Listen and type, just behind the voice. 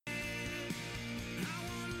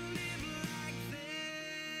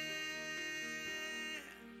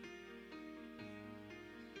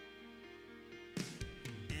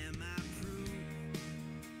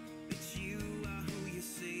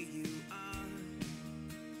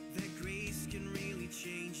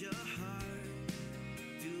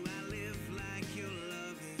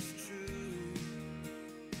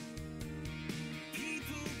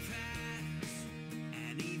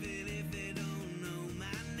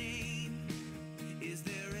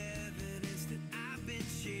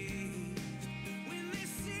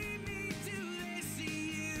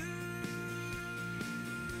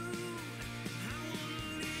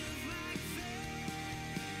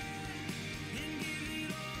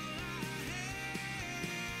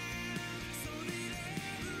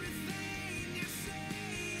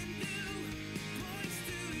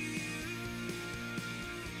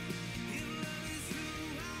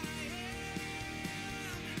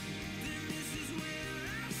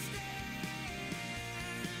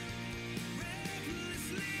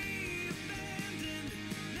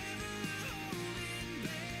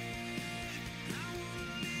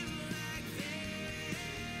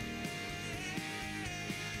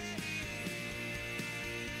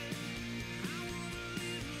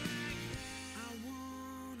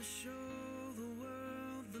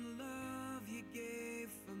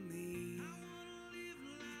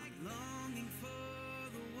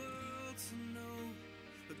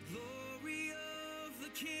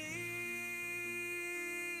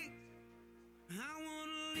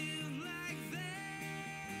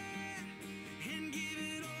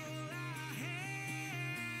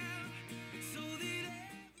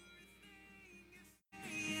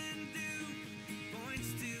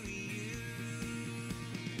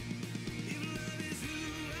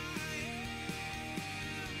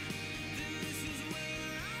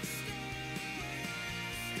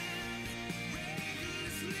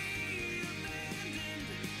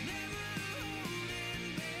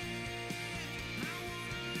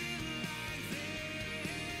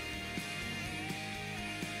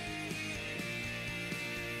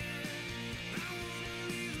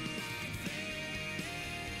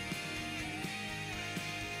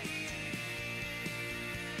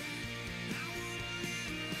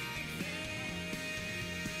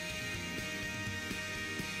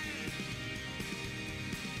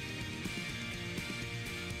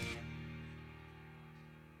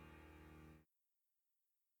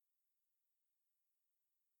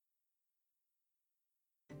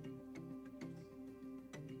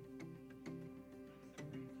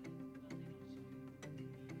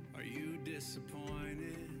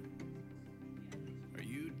disappointed? Are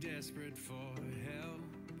you desperate for help?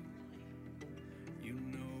 You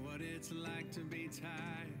know what it's like to be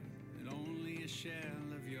tired and only a shell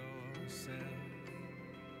of yourself.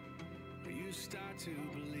 Or you start to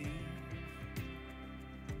believe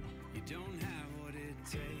you don't have what it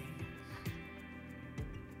takes,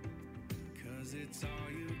 'cause it's all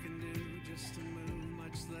you can do just to move,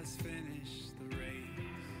 much less finish the race.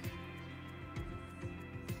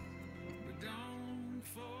 But don't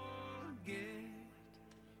forget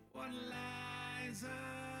what lies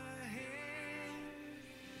ahead.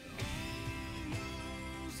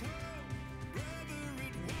 Almost hope, brother,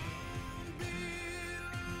 it won't be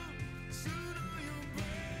long. Soon all your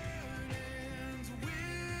burdens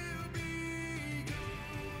will be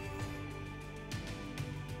gone.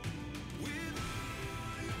 With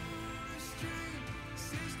all your strength,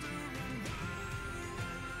 sister, run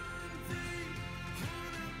free.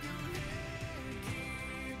 Hold up your head,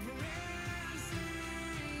 keep pressing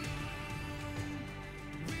on.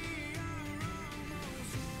 We are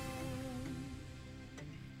almost home.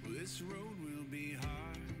 Well, this road will be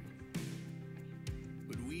hard,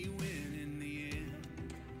 but we win in the end,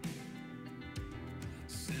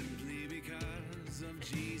 simply because of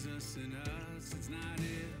Jesus in us. It's not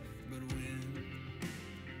if, but when.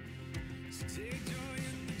 So take joy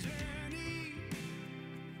in the journey,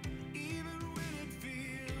 even when it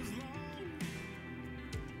feels long.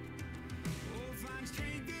 Oh, find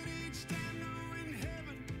strength in each time, knowing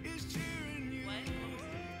heaven is cheering you. What?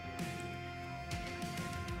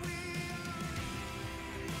 We are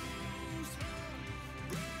almost home,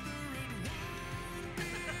 brother, it won't be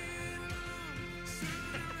long.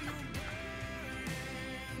 Soon all your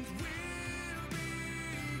burdens will be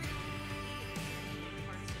gone.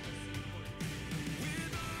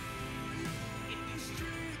 With all your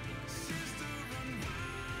strength, sister, run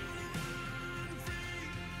free.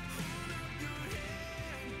 Hold up your head,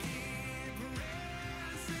 keep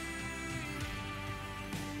pressing on.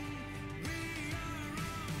 We are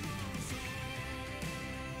almost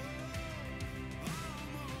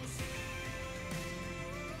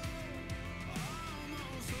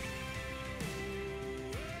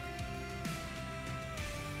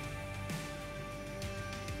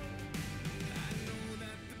I know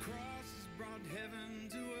that the cross has brought heaven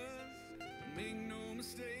to us, but make no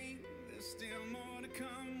mistake, there's still more to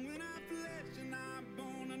come. When our flesh and our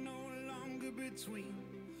bone are no longer between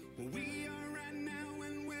where we are right now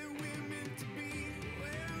and where we're meant to be.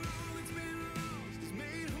 Well, all that's been lost is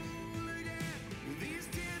made whole again. Well, these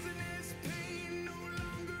tears and this pain no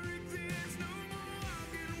longer exist. No more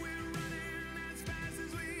walking, we're running as fast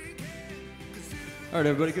as we can. Consider All right,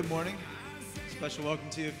 everybody, good morning. Special welcome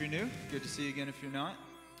to you if you're new. Good to see you again if you're not.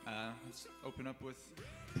 Let's open up with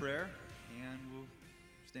prayer, and we'll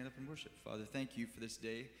stand up and worship. Father, thank you for this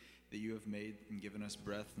day that you have made and given us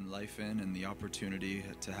breath and life in, and the opportunity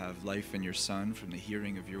to have life in your Son from the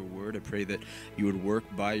hearing of your word. I pray that you would work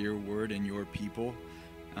by your word in your people,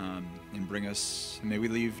 and bring us, may we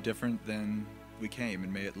leave different than we came,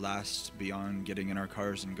 and may it last beyond getting in our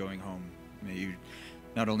cars and going home. May you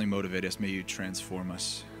not only motivate us, may you transform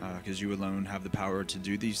us, because you alone have the power to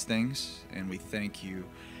do these things, and we thank you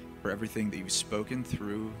for everything that you've spoken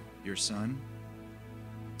through your Son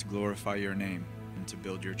to glorify your name and to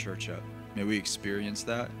build your church up. May we experience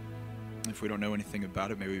that. If we don't know anything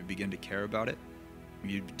about it, may we begin to care about it.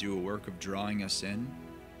 May you do a work of drawing us in,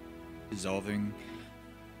 dissolving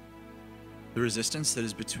the resistance that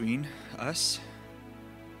is between us,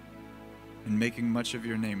 and making much of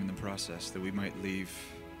your name in the process, that we might leave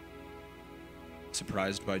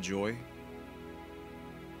surprised by joy,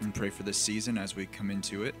 and pray for this season as we come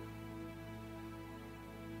into it.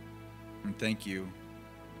 And thank you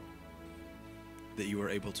that you are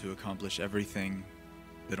able to accomplish everything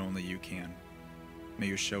that only you can. May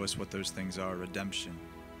you show us what those things are: redemption,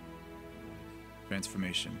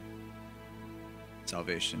 transformation,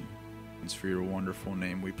 salvation. It's for your wonderful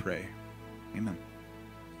name we pray. Amen.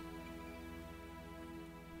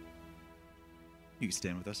 You can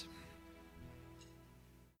stand with us.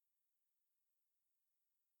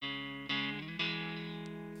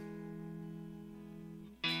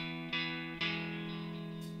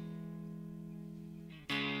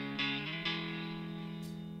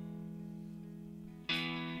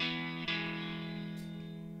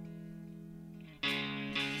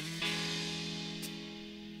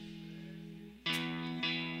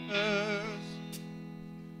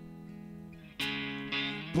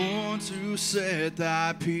 Born to set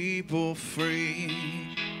thy people free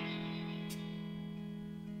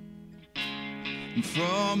and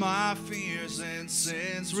from our fears and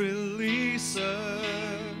sins release us.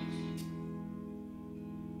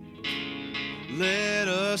 Let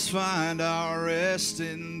us find our rest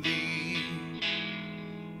in thee.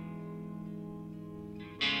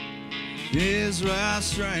 Israel's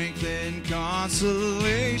strength and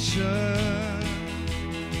consolation,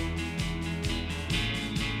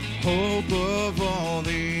 hope of all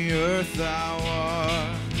the earth thou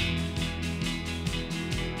art.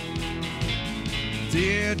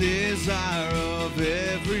 Dear desire of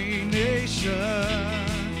every nation,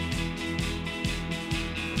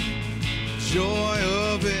 joy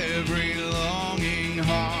of every longing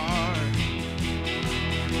heart.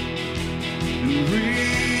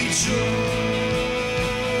 Rejoice,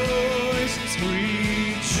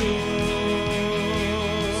 rejoice,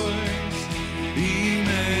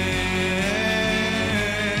 Emmanuel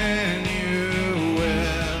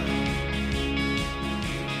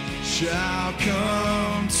shall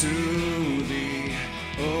come to thee,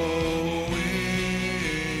 O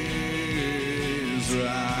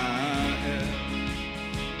Israel.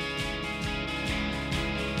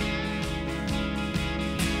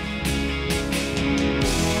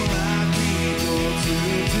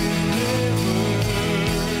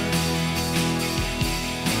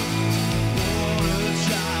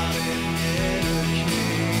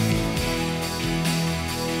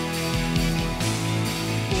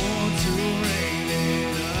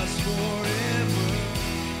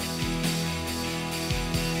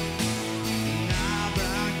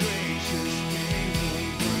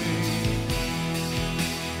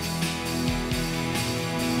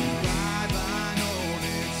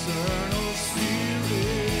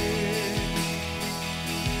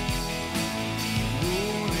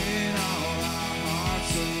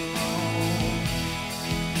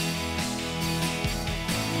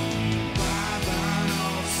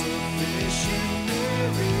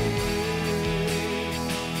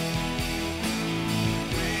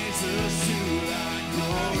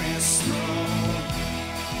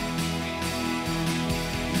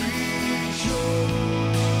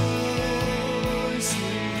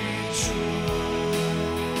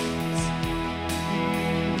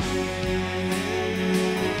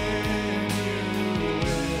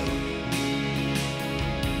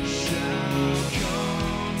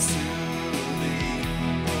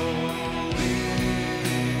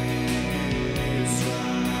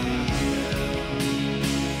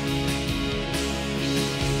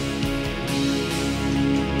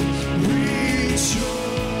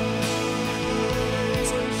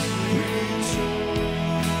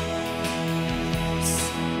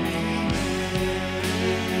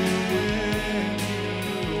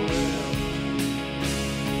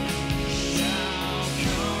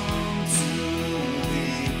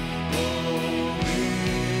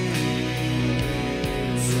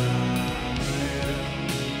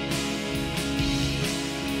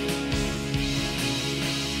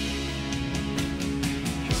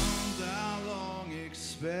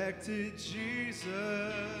 Expected Jesus,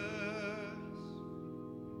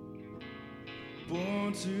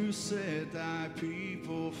 born to set thy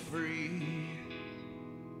people free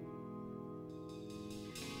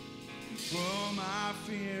from our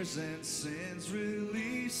fears and sins.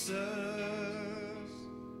 Release us,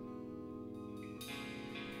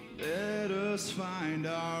 let us find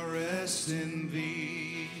our rest in thee.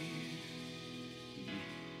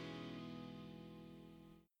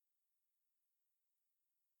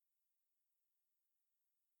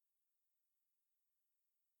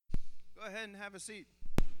 Go ahead and have a seat.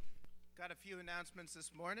 Got a few announcements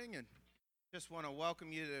this morning, and just want to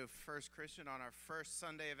welcome you to First Christian on our first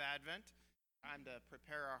Sunday of Advent. Time to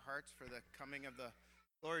prepare our hearts for the coming of the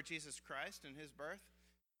Lord Jesus Christ and his birth.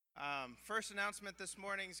 First announcement this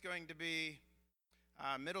morning is going to be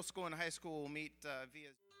middle school and high school will meet via.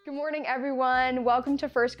 Good morning, everyone. Welcome to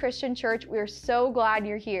First Christian Church. We are so glad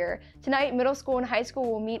you're here. Tonight, middle school and high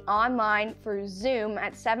school will meet online for Zoom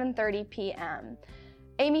at 7:30 p.m.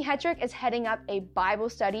 Amy Hetrick is heading up a Bible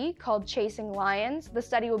study called Chasing Lions. The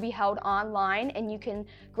study will be held online, and you can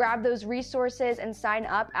grab those resources and sign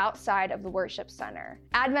up outside of the worship center.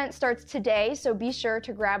 Advent starts today, so be sure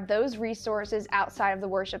to grab those resources outside of the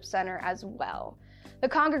worship center as well. The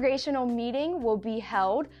congregational meeting will be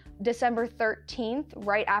held December 13th,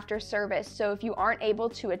 right after service. So if you aren't able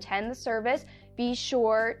to attend the service, be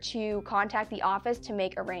sure to contact the office to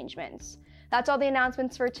make arrangements. That's all the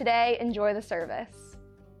announcements for today. Enjoy the service.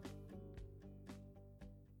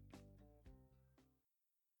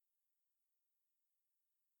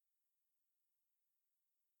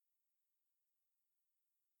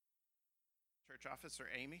 Church officer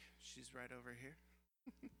Amy, she's right over here.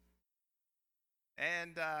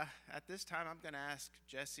 And at this time, I'm going to ask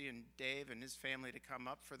Jesse and Dave and his family to come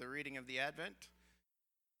up for the reading of the Advent.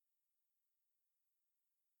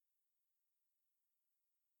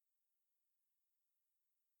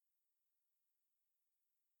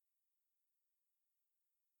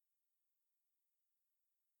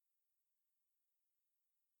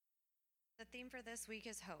 theme for this week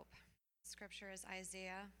is hope. Scripture is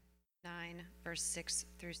Isaiah 9, verse 6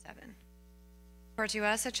 through 7. For to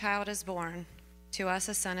us a child is born, to us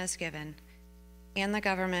a son is given, and the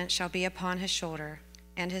government shall be upon his shoulder,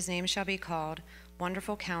 and his name shall be called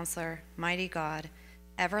Wonderful Counselor, Mighty God,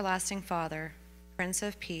 Everlasting Father, Prince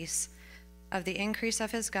of Peace. Of the increase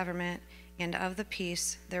of his government and of the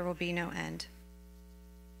peace there will be no end.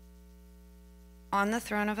 On the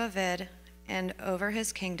throne of David and over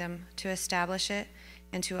his kingdom, to establish it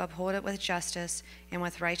and to uphold it with justice and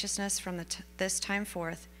with righteousness from this time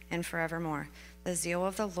forth and forevermore. The zeal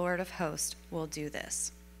of the Lord of hosts will do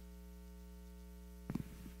this.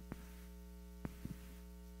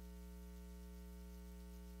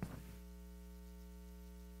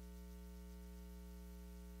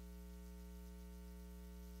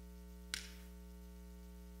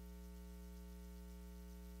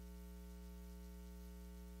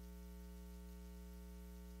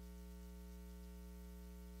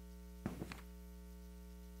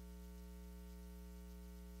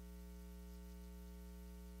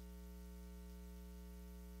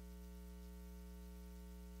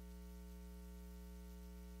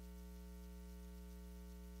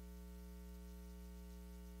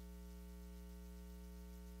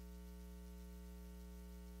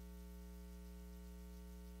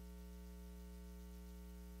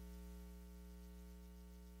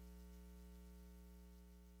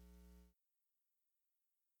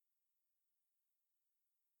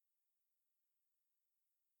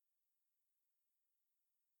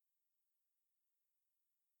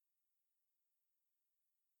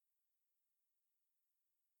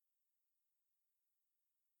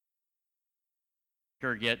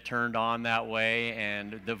 Get turned on that way,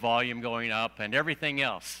 and the volume going up and everything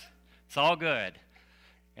else. It's all good.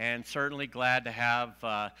 And certainly glad to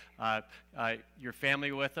have your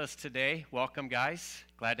family with us today. Welcome, guys.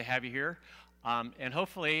 Glad to have you here. And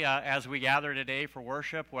hopefully, as we gather today for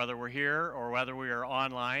worship, whether we're here or whether we are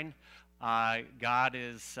online, God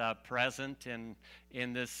is present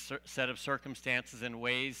in this set of circumstances in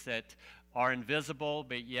ways that are invisible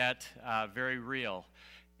but yet very real.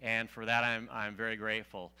 And for that, I'm very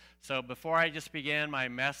grateful. So before I just begin my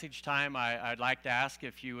message time, I'd like to ask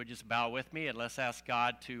if you would just bow with me, and let's ask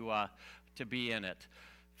God to be in it.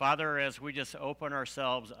 Father, as we just open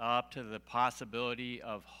ourselves up to the possibility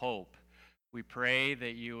of hope, we pray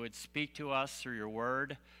that you would speak to us through your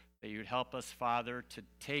word, that you would help us, Father, to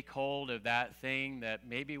take hold of that thing that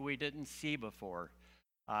maybe we didn't see before,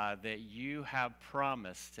 that you have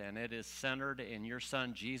promised, and it is centered in your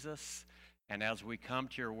Son, Jesus. And as we come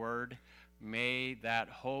to your word, may that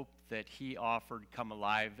hope that he offered come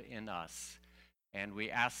alive in us. And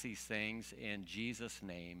we ask these things in Jesus'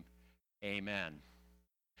 name, amen.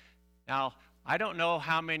 Now, I don't know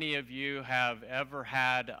how many of you have ever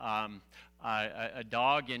had a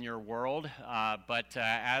dog in your world, but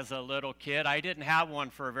as a little kid, I didn't have one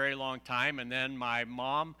for a very long time. And then my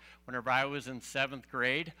mom, whenever I was in 7th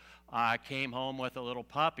grade, came home with a little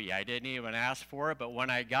puppy. I didn't even ask for it, but when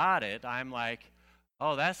I got it, I'm like,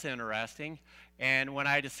 oh, that's interesting. And when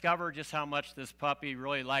I discovered just how much this puppy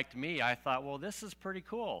really liked me, I thought, well, this is pretty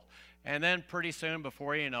cool. And then pretty soon,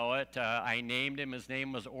 before you know it, I named him. His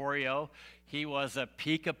name was Oreo. He was a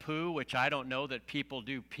peekapoo, which I don't know that people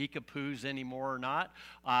do peekapoos anymore or not,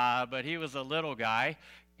 but he was a little guy.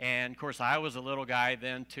 And, of course, I was a little guy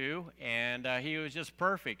then, too, and he was just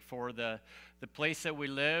perfect for the place that we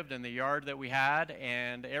lived and the yard that we had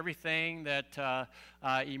and everything that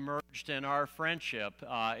emerged in our friendship.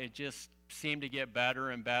 It just seemed to get better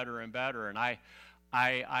and better and better. And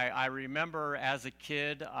I remember as a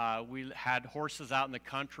kid, we had horses out in the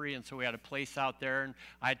country, and so we had a place out there, and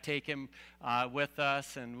I'd take him with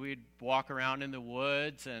us, and we'd walk around in the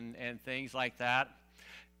woods and things like that.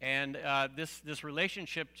 And this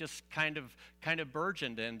relationship just kind of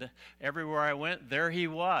burgeoned, and everywhere I went, there he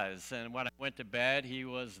was. And when I went to bed, he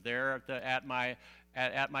was there at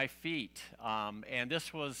my feet. And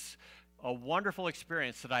this was a wonderful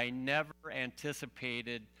experience that I never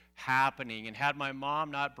anticipated happening. And had my mom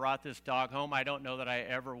not brought this dog home, I don't know that I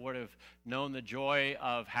ever would have known the joy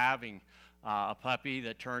of having a puppy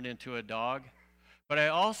that turned into a dog. But I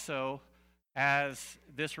also, as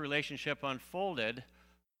this relationship unfolded,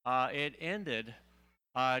 it ended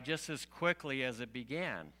just as quickly as it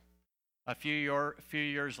began. A few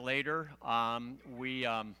years later, we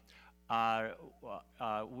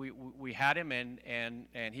had him,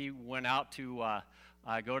 and he went out to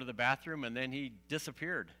go to the bathroom, and then he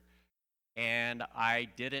disappeared. And I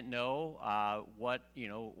didn't know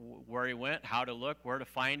where he went, how to look, where to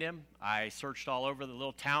find him. I searched all over the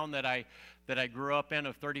little town that I that I grew up in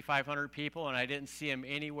of 3,500 people, and I didn't see him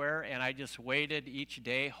anywhere, and I just waited each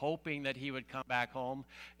day hoping that he would come back home,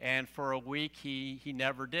 and for a week he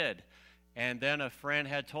never did. And then a friend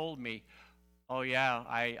had told me, oh yeah,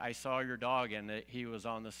 I saw your dog, and he was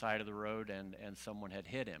on the side of the road, and someone had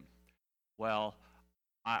hit him. Well,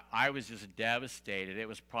 I was just devastated. It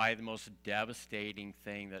was probably the most devastating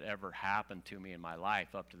thing that ever happened to me in my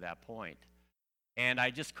life up to that point. And I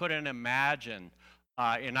just couldn't imagine.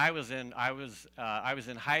 And I was in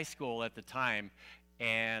high school at the time,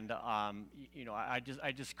 and I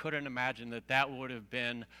just couldn't imagine that would have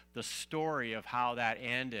been the story of how that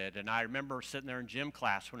ended. And I remember sitting there in gym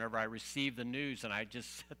class whenever I received the news, and I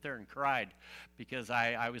just sat there and cried because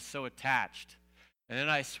I was so attached. And then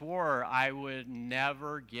I swore I would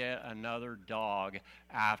never get another dog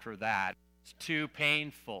after that. It's too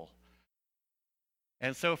painful.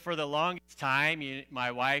 And so for the longest time,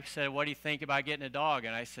 my wife said, what do you think about getting a dog?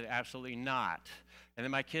 And I said, absolutely not. And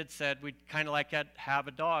then my kids said, we'd kind of like to have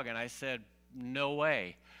a dog. And I said, no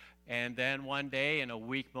way. And then one day, in a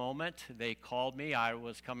weak moment, they called me. I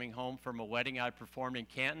was coming home from a wedding I performed in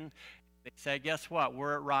Canton. They said, guess what?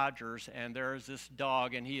 We're at Rogers, and there's this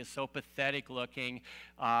dog, and he is so pathetic looking,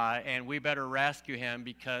 and we better rescue him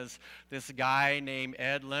because this guy named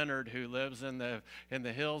Ed Leonard, who lives in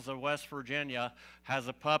the hills of West Virginia, has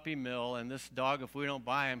a puppy mill, and this dog, if we don't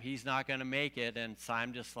buy him, he's not going to make it. And so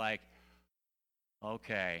I'm just like,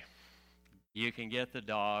 okay, you can get the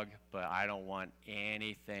dog, but I don't want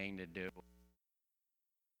anything to do with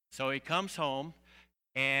it. So he comes home.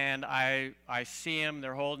 And I see him,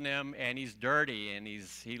 they're holding him, and he's dirty, and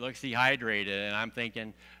he looks dehydrated, and I'm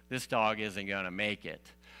thinking, this dog isn't going to make it.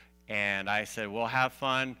 And I said, well, have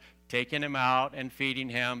fun taking him out and feeding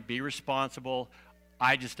him, be responsible.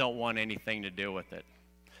 I just don't want anything to do with it.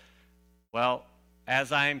 Well,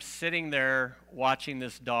 as I'm sitting there watching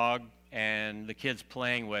this dog and the kids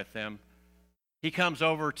playing with him, he comes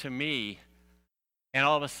over to me, and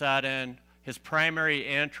all of a sudden, his primary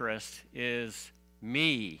interest is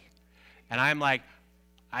me. And I'm like,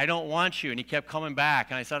 I don't want you. And he kept coming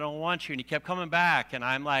back. And I said, I don't want you. And he kept coming back. And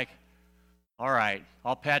I'm like, all right,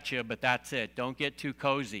 I'll pet you, but that's it. Don't get too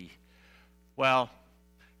cozy. Well,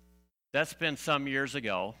 that's been some years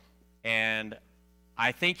ago. And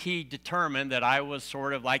I think he determined that I was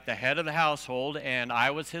sort of like the head of the household, and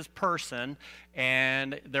I was his person,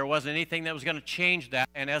 and there wasn't anything that was going to change that.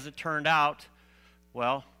 And as it turned out,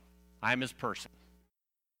 well, I'm his person.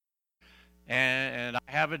 And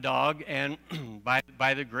I have a dog, and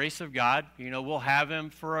by the grace of God, we'll have him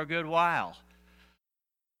for a good while.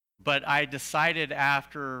 But I decided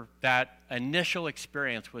after that initial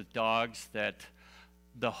experience with dogs that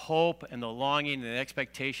the hope and the longing and the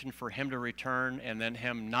expectation for him to return and then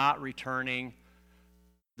him not returning,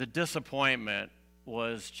 the disappointment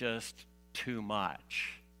was just too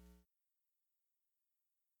much.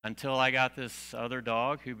 Until I got this other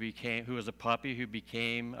dog who was a puppy who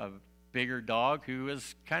became a bigger dog who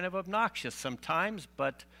is kind of obnoxious sometimes,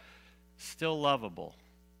 but still lovable.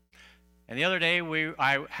 And the other day,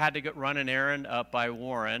 I had to run an errand up by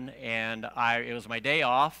Warren, and it was my day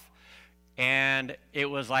off, and it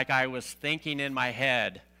was like I was thinking in my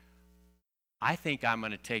head, I think I'm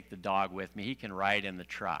going to take the dog with me. He can ride in the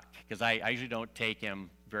truck, because I usually don't take him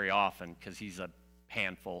very often because he's a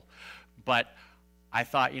handful. But I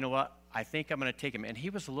thought, you know what? I think I'm going to take him. And he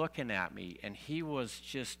was looking at me, and he was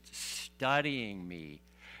just studying me.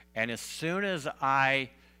 And as soon as I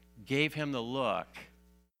gave him the look,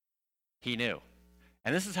 he knew.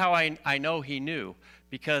 And this is how I know he knew,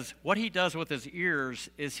 because what he does with his ears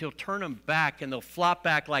is he'll turn them back, and they'll flop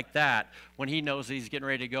back like that when he knows he's getting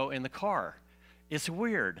ready to go in the car. It's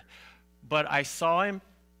weird. But I saw him,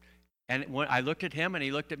 and when I looked at him, and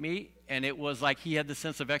he looked at me, and it was like he had the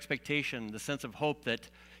sense of expectation, the sense of hope that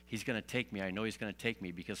he's going to take me. I know he's going to take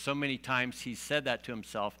me, because so many times he said that to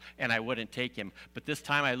himself, and I wouldn't take him. But this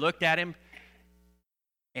time I looked at him,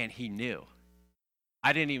 and he knew.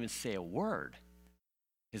 I didn't even say a word.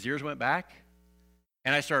 His ears went back,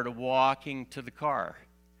 and I started walking to the car,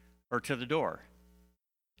 or to the door.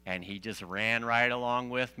 And he just ran right along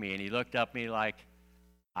with me, and he looked up at me like,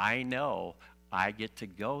 I know I get to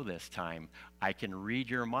go this time. I can read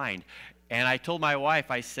your mind. And I told my wife,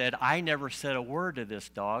 I said, I never said a word to this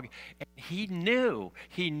dog. And he knew.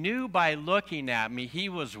 He knew by looking at me. He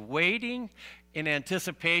was waiting in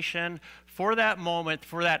anticipation for that moment,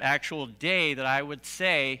 for that actual day that I would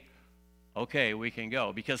say, okay, we can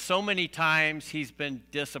go. Because so many times he's been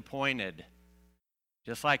disappointed,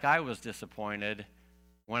 just like I was disappointed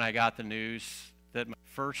when I got the news that my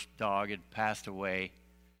first dog had passed away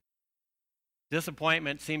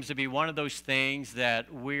Disappointment seems to be one of those things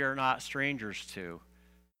that we are not strangers to.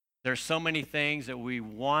 There's so many things that we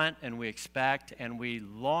want and we expect and we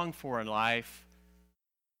long for in life,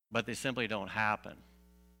 but they simply don't happen.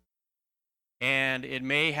 And it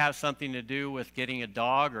may have something to do with getting a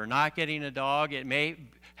dog or not getting a dog. It may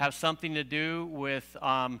have something to do with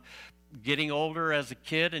getting older as a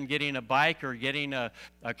kid and getting a bike or getting a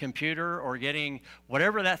computer or getting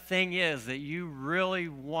whatever that thing is that you really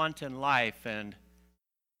want in life, and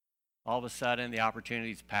all of a sudden the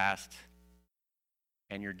opportunity's passed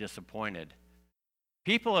and you're disappointed.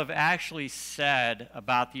 People have actually said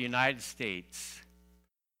about the United States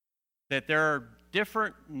that there are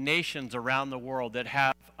different nations around the world that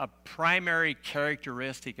have a primary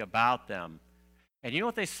characteristic about them. And you know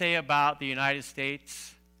what they say about the United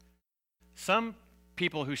States? Some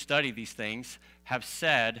people who study these things have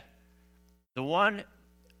said the one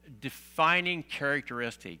defining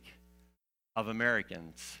characteristic of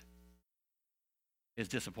Americans is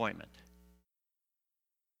disappointment.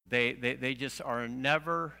 They just are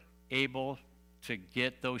never able to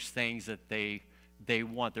get those things that they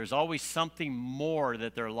want. There's always something more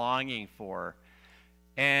that they're longing for.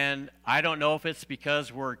 And I don't know if it's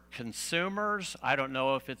because we're consumers. I don't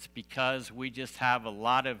know if it's because we just have a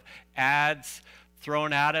lot of ads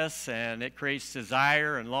thrown at us and it creates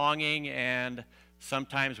desire and longing, and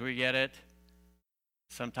sometimes we get it,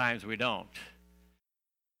 sometimes we don't.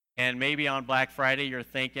 And maybe on Black Friday you're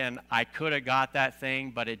thinking, I could have got that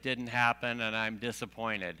thing, but it didn't happen and I'm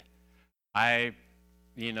disappointed. I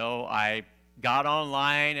got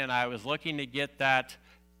online and I was looking to get that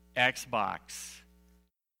Xbox.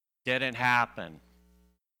 Didn't happen.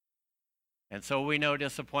 And so we know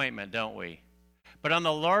disappointment, don't we? But on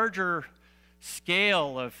the larger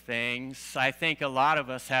scale of things, I think a lot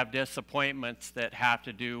of us have disappointments that have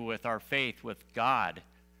to do with our faith with God.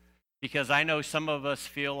 Because I know some of us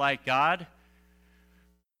feel like, God,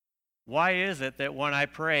 why is it that when I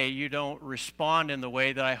pray you don't respond in the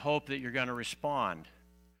way that I hope that you're going to respond?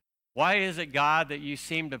 Why is it, God, that you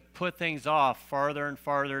seem to put things off farther and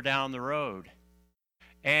farther down the road?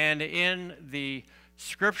 And in the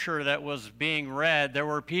scripture that was being read, there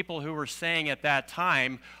were people who were saying at that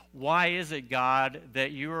time, why is it, God,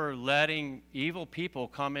 that you are letting evil people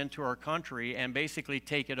come into our country and basically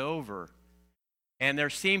take it over? And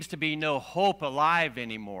there seems to be no hope alive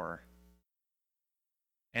anymore.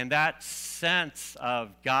 And that sense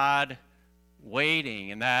of God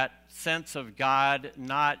waiting and that sense of God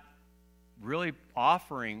not really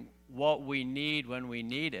offering what we need when we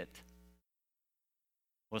need it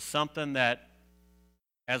was something that,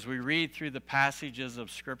 as we read through the passages of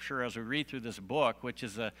Scripture, as we read through this book, which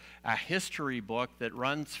is a history book that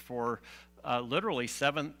runs for literally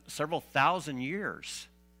several thousand years,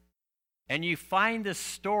 and you find this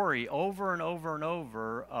story over and over and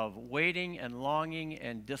over of waiting and longing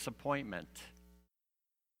and disappointment.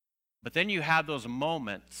 But then you have those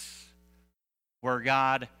moments where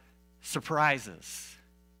God surprises.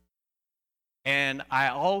 And I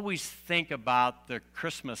always think about the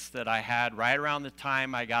Christmas that I had right around the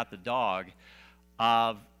time I got the dog,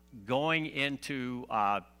 of going into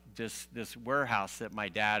this warehouse that my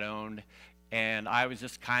dad owned, and I was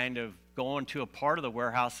just kind of going to a part of the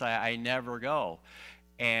warehouse I never go.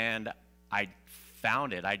 And I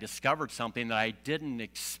found it. I discovered something that I didn't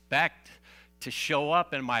expect to show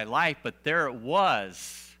up in my life, but there it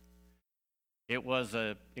was. It was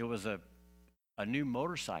a new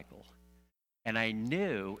motorcycle. And I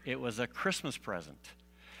knew it was a Christmas present.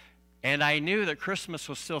 And I knew that Christmas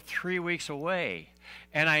was still 3 weeks away.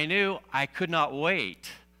 And I knew I could not wait.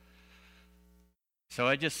 So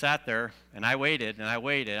I just sat there, and I waited, and I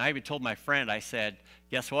waited. And I even told my friend, I said,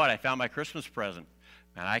 guess what? I found my Christmas present.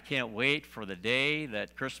 And I can't wait for the day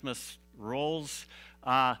that Christmas rolls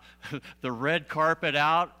the red carpet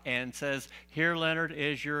out and says, here, Leonard,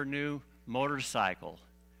 is your new motorcycle.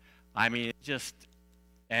 I mean, it just...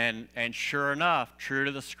 And sure enough, true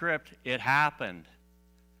to the script, it happened.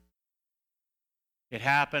 It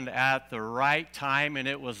happened at the right time, and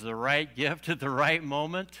it was the right gift at the right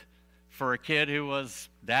moment for a kid who was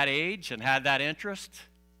that age and had that interest.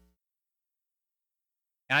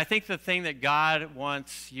 And I think the thing that God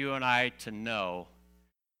wants you and I to know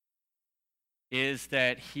is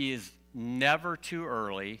that He is never too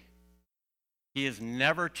early, He is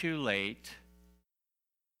never too late,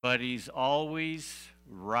 but He's always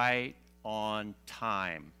right on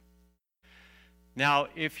time. Now,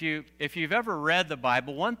 if you've ever read the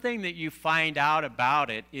Bible, one thing that you find out about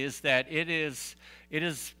it is that it is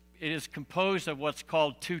composed of what's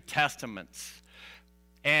called two testaments.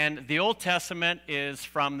 And the Old Testament is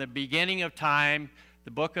from the beginning of time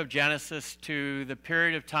the book of Genesis to the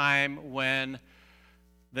period of time when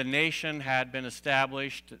the nation had been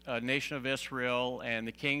established, a nation of Israel, and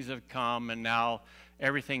the kings have come, and now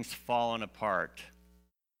everything's fallen apart.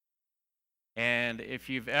 And if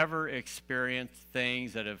you've ever experienced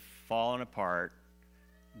things that have fallen apart,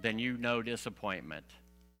 then you know disappointment.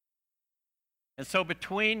 And so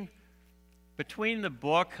between the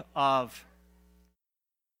book of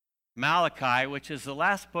Malachi, which is the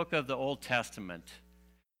last book of the Old Testament,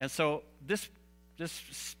 and so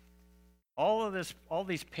all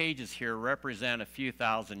these pages here represent a few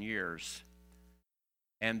thousand years.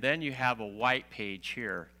 And then you have a white page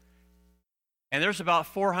here. And there's about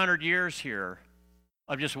 400 years here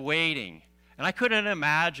of just waiting. And I couldn't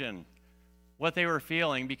imagine what they were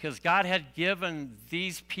feeling, because God had given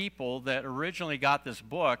these people that originally got this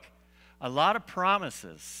book a lot of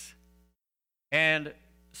promises. And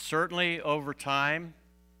certainly over time,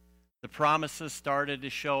 the promises started to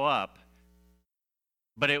show up.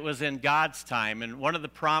 But it was in God's time. And one of the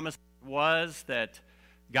promises was that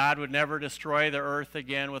God would never destroy the earth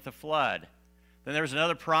again with a flood. Then there was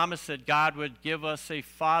another promise that God would give us a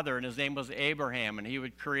father, and his name was Abraham, and he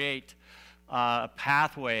would create a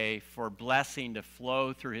pathway for blessing to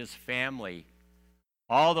flow through his family,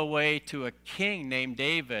 all the way to a king named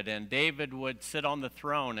David, and David would sit on the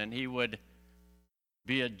throne, and he would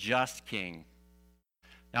be a just king.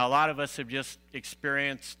 Now, a lot of us have just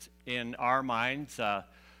experienced in our minds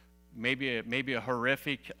maybe a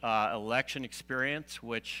horrific election experience,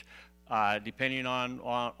 which, depending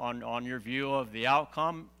on your view of the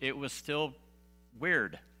outcome, it was still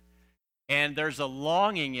weird. And there's a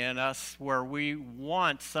longing in us where we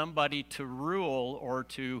want somebody to rule or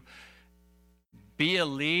to be a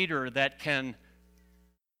leader that can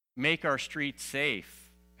make our streets safe,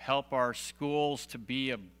 help our schools to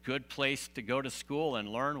be a good place to go to school and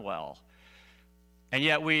learn well. And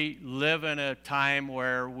yet we live in a time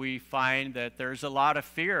where we find that there's a lot of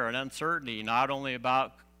fear and uncertainty, not only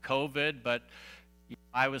about COVID, but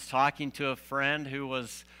I was talking to a friend who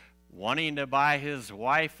was wanting to buy his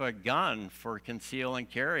wife a gun for conceal and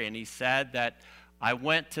carry, and he said that I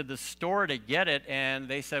went to the store to get it, and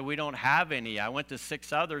they said, we don't have any. I went to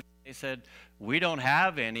 6 others. They said, we don't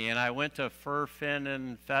have any. And I went to Fur, Fin,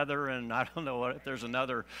 and Feather, and I don't know if there's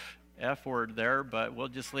another F word there, but we'll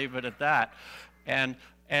just leave it at that. And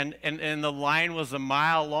the line was a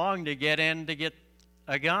mile long to get in to get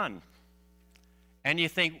a gun. And you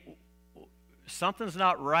think, something's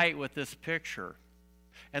not right with this picture.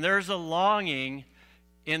 And there's a longing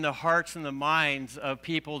in the hearts and the minds of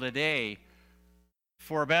people today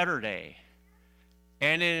for a better day.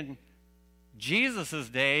 And in Jesus'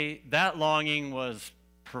 day, that longing was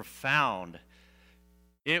profound.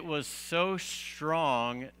 It was so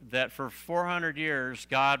strong that for 400 years,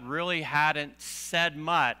 God really hadn't said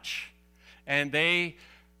much, and they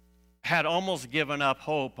had almost given up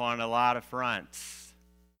hope on a lot of fronts.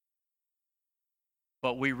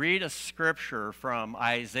 But we read a scripture from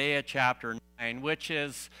Isaiah chapter 9, which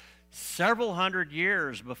is several hundred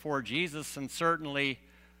years before Jesus, and certainly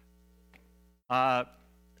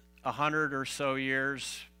 100 or so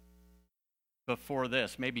years before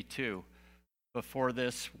this, maybe 2, before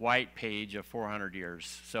this white page of 400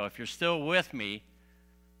 years. So if you're still with me,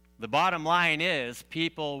 the bottom line is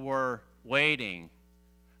people were waiting.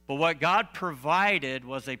 But what God provided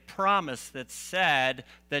was a promise that said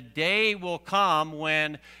the day will come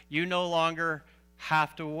when you no longer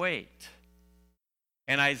have to wait.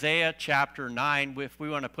 In Isaiah chapter 9, if we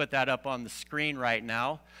want to put that up on the screen right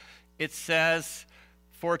now, it says,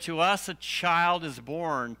 "For to us a child is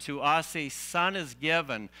born, to us a son is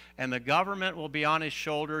given, and the government will be on his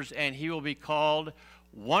shoulders, and he will be called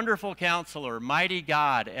Wonderful Counselor, Mighty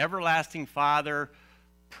God, Everlasting Father,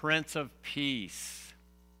 Prince of Peace.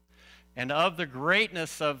 And of the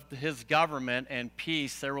greatness of his government and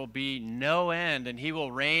peace there will be no end, and he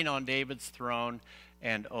will reign on David's throne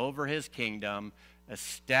and over his kingdom,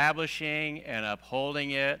 establishing and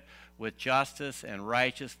upholding it with justice and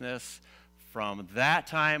righteousness from that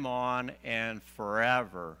time on and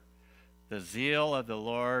forever. The zeal of the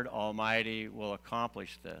Lord Almighty will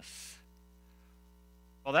accomplish this."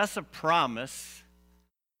 Well, that's a promise.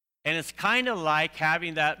 And it's kind of like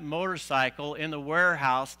having that motorcycle in the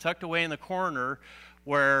warehouse tucked away in the corner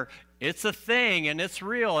where it's a thing and it's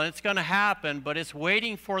real and it's going to happen, but it's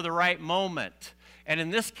waiting for the right moment. And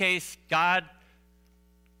in this case, God,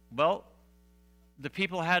 well, the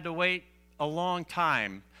people had to wait a long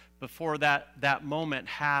time before that moment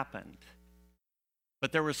happened.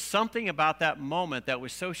 But there was something about that moment that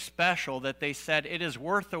was so special that they said, it is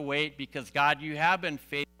worth the wait because, God, you have been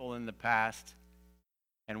faithful in the past.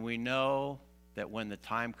 And we know that when the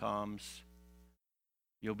time comes,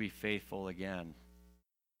 you'll be faithful again.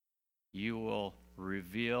 You will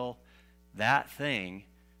reveal that thing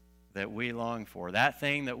that we long for, that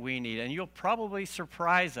thing that we need, and you'll probably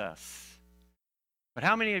surprise us. But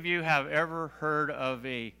how many of you have ever heard of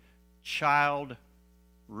a child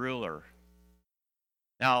ruler?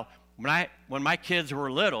 Now, when my kids were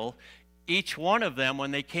little, each one of them,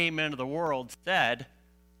 when they came into the world, said,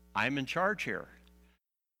 I'm in charge here.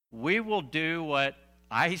 We will do what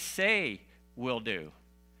I say we'll do.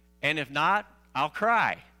 And if not, I'll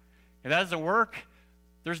cry. If that doesn't work,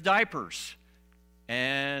 there's diapers.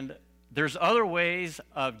 And there's other ways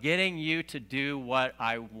of getting you to do what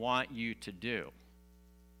I want you to do.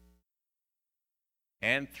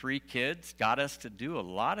 And 3 kids got us to do a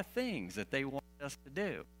lot of things that they wanted us to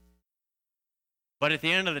do. But at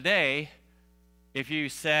the end of the day, if you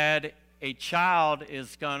said a child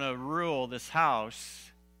is going to rule this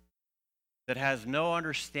house that has no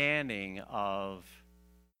understanding of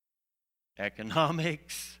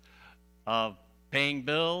economics, of paying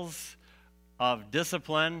bills, of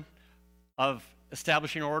discipline, of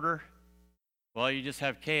establishing order, well, you just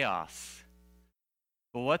have chaos.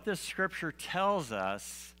 But what this scripture tells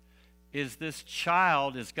us is this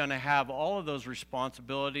child is going to have all of those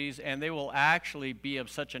responsibilities, and they will actually be of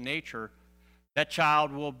such a nature that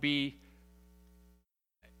child will be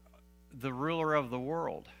the ruler of the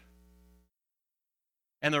world.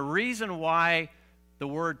 And the reason why the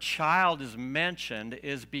word child is mentioned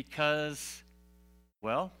is because,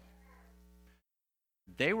 well,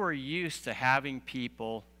 they were used to having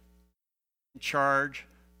people in charge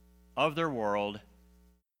of their world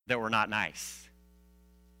that were not nice.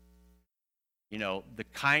 You know, the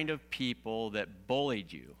kind of people that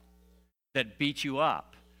bullied you, that beat you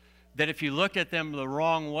up, that if you looked at them the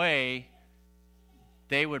wrong way,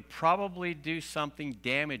 they would probably do something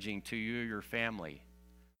damaging to you or your family.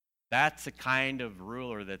 That's the kind of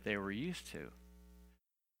ruler that they were used to.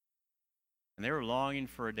 And they were longing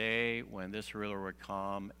for a day when this ruler would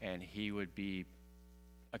come and he would be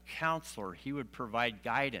a counselor. He would provide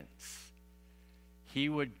guidance. He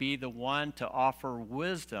would be the one to offer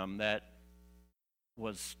wisdom that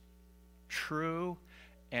was true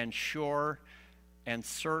and sure and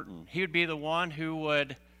certain. He would be the one who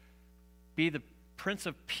would be the Prince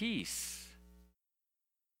of Peace.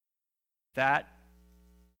 That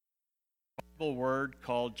Bible word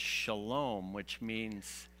called shalom, which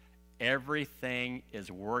means everything is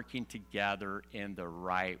working together in the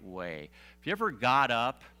right way. If you ever got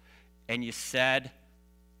up and you said,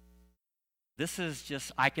 this is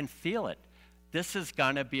just, I can feel it. This is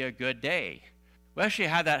going to be a good day. We actually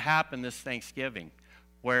had that happen this Thanksgiving,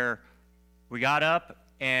 where we got up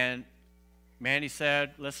and Mandy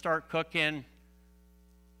said, let's start cooking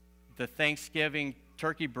the Thanksgiving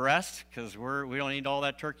turkey breast, because we don't need all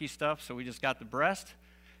that turkey stuff, so we just got the breast.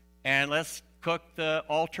 And let's cook the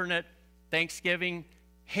alternate Thanksgiving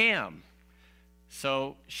ham.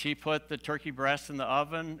 So she put the turkey breast in the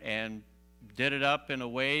oven and did it up in a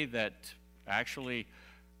way that actually,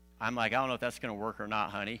 I'm like, I don't know if that's going to work or not,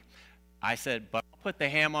 honey. I said, but I'll put the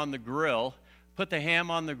ham on the grill,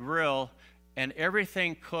 and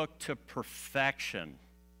everything cooked to perfection.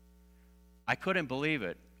 I couldn't believe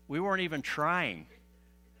it. We weren't even trying.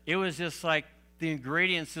 It was just like the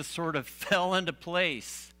ingredients just sort of fell into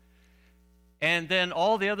place. And then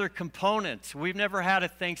all the other components. We've never had a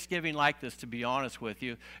Thanksgiving like this, to be honest with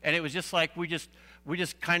you. And it was just like we just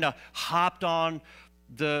kind of hopped on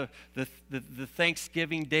the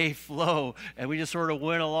Thanksgiving Day flow, and we just sort of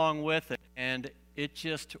went along with it, and it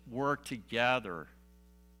just worked together.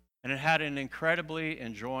 And it had an incredibly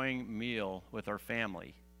enjoying meal with our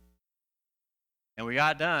family. And we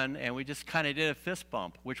got done, and we just kind of did a fist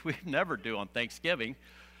bump, which we never do on Thanksgiving.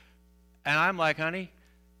 And I'm like, honey,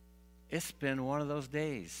 it's been one of those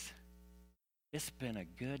days. It's been a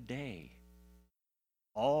good day.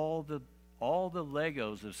 All the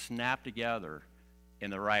Legos have snapped together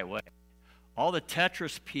in the right way. All the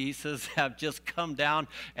Tetris pieces have just come down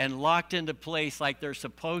and locked into place like they're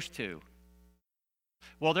supposed to.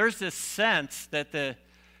 Well, there's this sense that the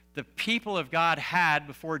people of God had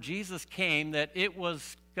before Jesus came, that it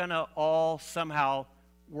was going to all somehow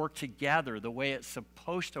work together the way it's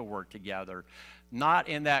supposed to work together, not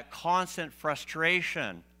in that constant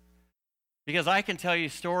frustration. Because I can tell you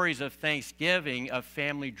stories of Thanksgiving, of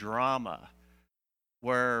family drama,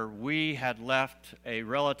 where we had left a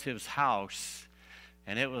relative's house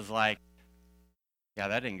and it was like, yeah,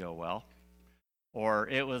 that didn't go well. Or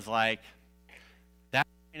it was like, that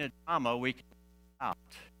kind of drama we can out.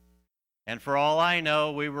 And for all I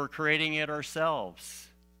know, we were creating it ourselves.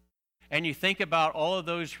 And you think about all of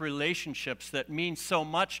those relationships that mean so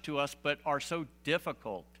much to us but are so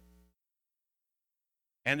difficult.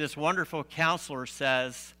 And this wonderful counselor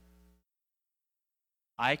says,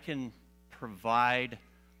 I can provide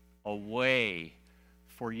a way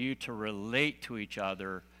for you to relate to each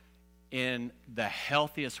other in the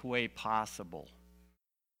healthiest way possible.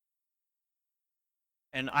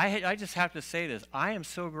 And I just have to say this. I am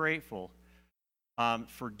so grateful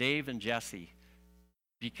for Dave and Jesse,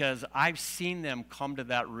 because I've seen them come to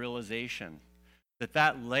that realization that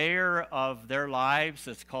that layer of their lives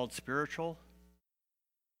that's called spiritual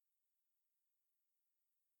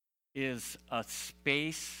is a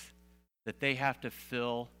space that they have to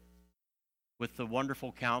fill with the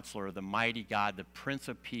wonderful counselor, the mighty God, the Prince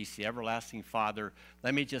of Peace, the everlasting Father.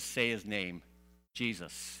 Let me just say his name,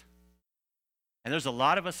 Jesus. And there's a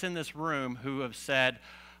lot of us in this room who have said,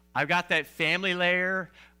 I've got that family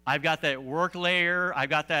layer, I've got that work layer, I've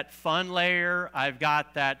got that fun layer, I've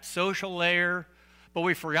got that social layer, but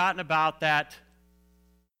we've forgotten about that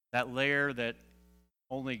layer that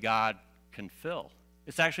only God can fill.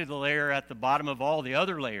 It's actually the layer at the bottom of all the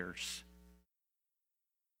other layers.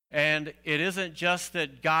 And it isn't just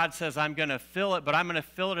that God says, I'm going to fill it, but I'm going to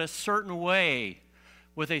fill it a certain way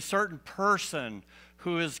with a certain person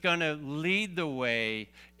who is going to lead the way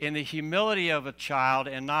in the humility of a child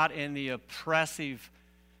and not in the oppressive,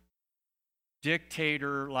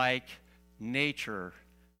 dictator-like nature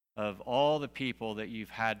of all the people that you've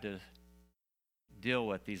had to deal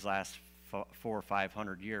with these last 400 or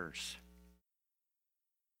 500 years.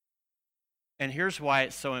 And here's why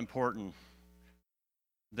it's so important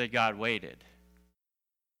that God waited.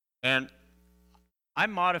 And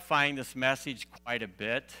I'm modifying this message quite a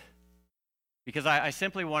bit because I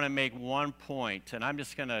simply want to make one point, and I'm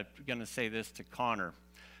just going to say this to Connor.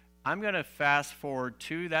 I'm going to fast forward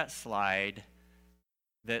to that slide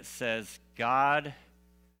that says God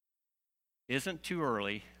isn't too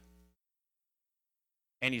early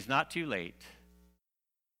and he's not too late,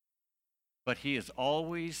 but he is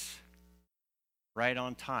always right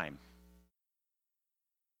on time.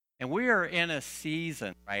 And we are in a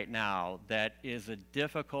season right now that is a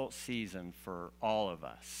difficult season for all of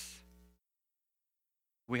us.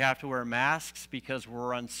 We have to wear masks because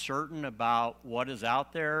we're uncertain about what is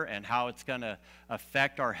out there and how it's going to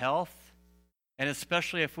affect our health. And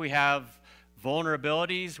especially if we have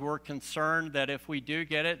vulnerabilities, we're concerned that if we do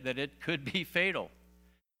get it, that it could be fatal.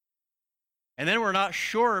 And then we're not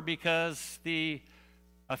sure because the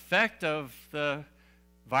effect of the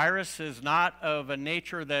virus is not of a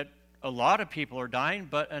nature that a lot of people are dying,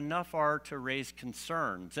 but enough are to raise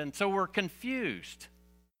concerns. And so we're confused.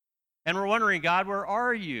 And we're wondering, God, where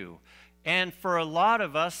are you? And for a lot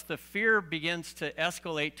of us, the fear begins to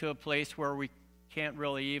escalate to a place where we can't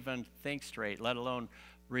really even think straight, let alone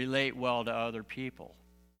relate well to other people.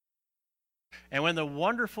 And when the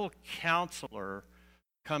wonderful counselor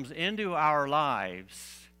comes into our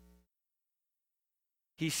lives,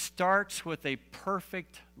 he starts with a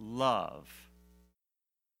perfect love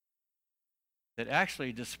that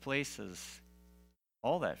actually displaces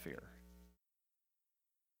all that fear.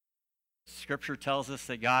 Scripture tells us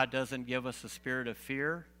that God doesn't give us a spirit of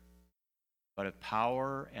fear, but of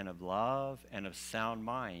power and of love and of sound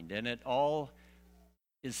mind. And it all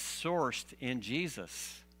is sourced in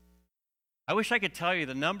Jesus. I wish I could tell you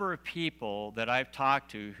the number of people that I've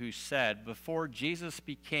talked to who said, before Jesus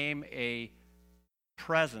became a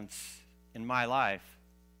presence in my life,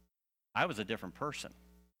 I was a different person.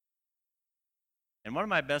 And one of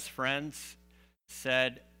my best friends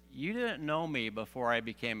said, you didn't know me before I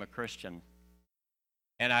became a Christian.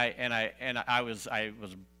 And I was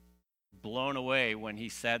blown away when he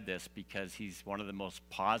said this, because he's one of the most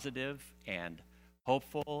positive and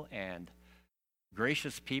hopeful and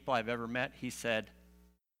gracious people I've ever met. He said,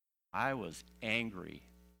 I was angry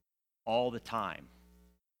all the time.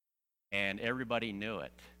 And everybody knew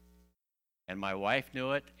it. And my wife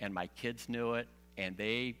knew it, and my kids knew it, and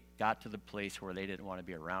they got to the place where they didn't want to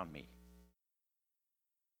be around me.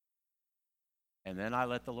 And then I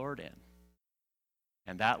let the Lord in.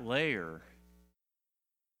 And that layer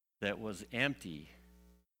that was empty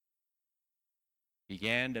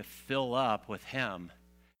began to fill up with him,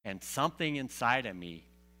 and something inside of me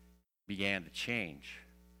began to change.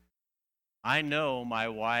 I know my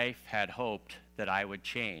wife had hoped that I would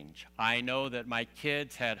change. I know that my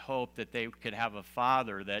kids had hoped that they could have a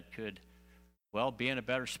father that could, well, be in a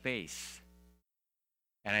better space.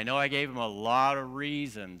 And I know I gave them a lot of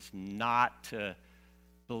reasons not to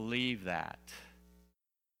believe that.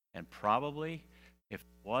 And probably, if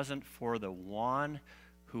it wasn't for the one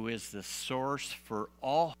who is the source for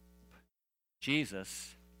all hope,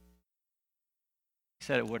 Jesus, He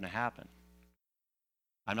said it wouldn't happen.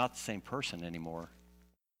 I'm not the same person anymore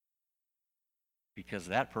because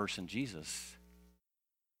that person, Jesus,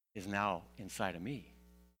 is now inside of me.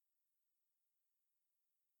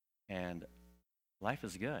 And life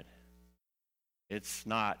is good. It's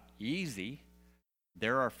not easy.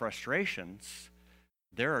 There are frustrations.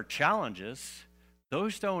 There are challenges.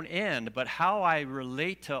 Those don't end, but how I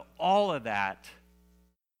relate to all of that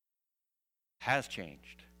has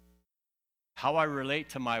changed. How I relate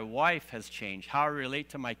to my wife has changed. How I relate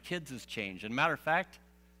to my kids has changed. And matter of fact,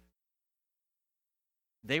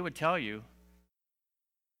 they would tell you,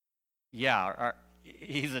 yeah,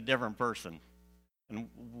 he's a different person, and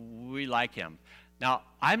we like him. Now,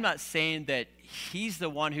 I'm not saying that he's the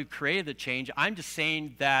one who created the change. I'm just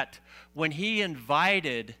saying that when he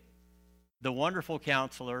invited the wonderful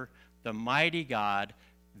counselor, the mighty God,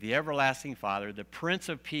 the everlasting Father, the Prince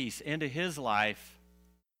of Peace into his life,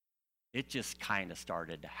 it just kind of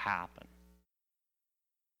started to happen.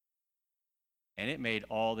 And it made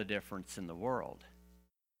all the difference in the world.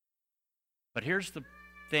 But here's the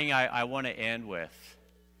thing I want to end with.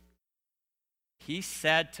 He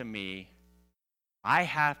said to me, I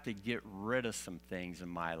have to get rid of some things in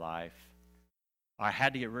my life. I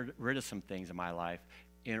had to get rid of some things in my life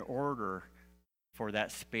in order for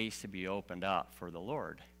that space to be opened up for the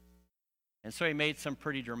Lord. And so he made some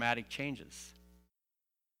pretty dramatic changes.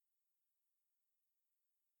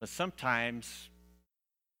 But sometimes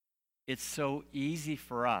it's so easy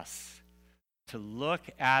for us to look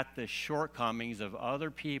at the shortcomings of other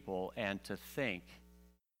people and to think,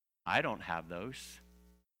 I don't have those.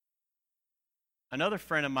 Another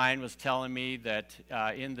friend of mine was telling me that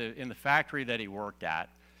in the factory that he worked at,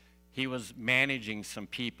 he was managing some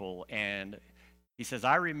people, and he says,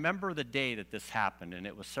 I remember the day that this happened, and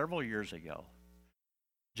it was several years ago.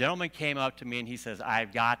 A gentleman came up to me and he says,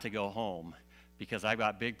 I've got to go home because I've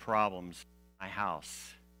got big problems in my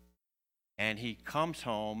house. And he comes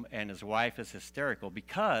home and his wife is hysterical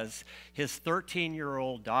because his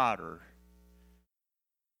 13-year-old daughter,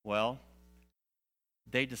 well,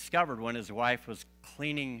 they discovered when his wife was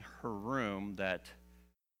cleaning her room that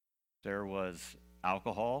there was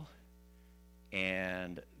alcohol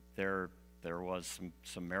and there was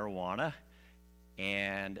some marijuana,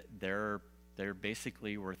 and there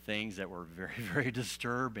basically were things that were very, very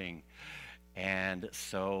disturbing. And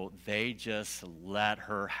so they just let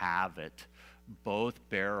her have it, both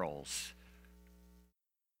barrels,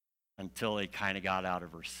 until they kind of got out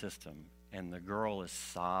of her system. And the girl is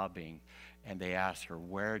sobbing, and they asked her,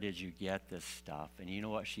 where did you get this stuff? And you know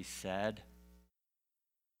what she said?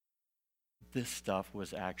 This stuff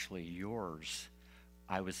was actually yours.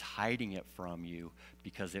 I was hiding it from you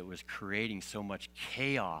because it was creating so much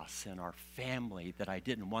chaos in our family that I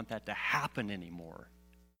didn't want that to happen anymore.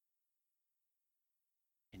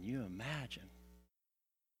 Can you imagine?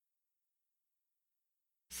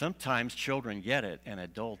 Sometimes children get it and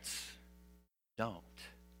adults don't.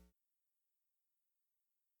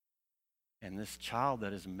 And this child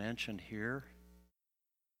that is mentioned here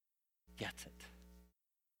gets it.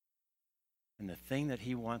 And the thing that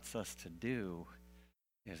he wants us to do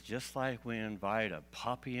is just like we invite a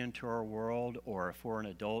puppy into our world, or if we're an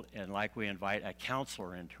adult and like we invite a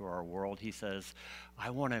counselor into our world, he says,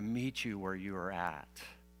 I want to meet you where you are at,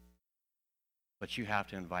 but you have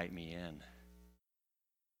to invite me in.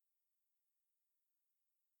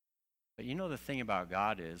 But you know the thing about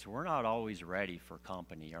God is we're not always ready for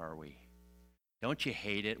company, are we? Don't you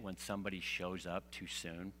hate it when somebody shows up too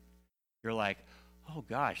soon? You're like, oh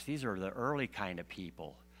gosh, these are the early kind of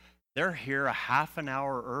people. They're here a half an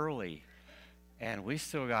hour early, and we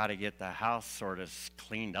still got to get the house sort of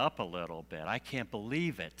cleaned up a little bit. I can't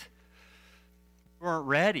believe it. We weren't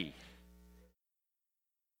ready.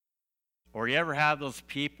 Or you ever have those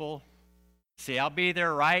people, say, I'll be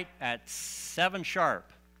there right at 7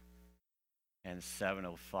 sharp. And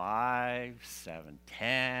 7:05,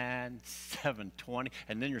 7:10, 7:20,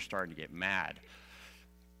 and then you're starting to get mad.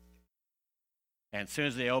 And as soon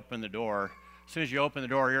as they open the door, as soon as you open the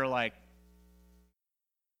door, you're like,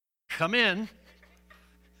 come in,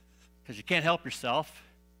 because you can't help yourself.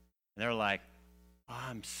 And they're like,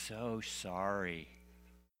 I'm so sorry.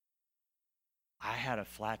 I had a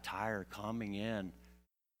flat tire coming in,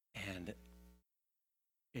 and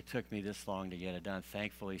it took me this long to get it done.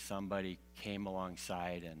 Thankfully, somebody came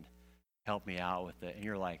alongside and helped me out with it. And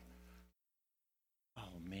you're like,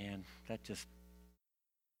 oh man,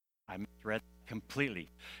 I misread completely.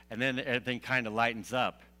 And then everything kind of lightens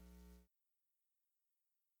up.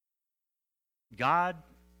 God,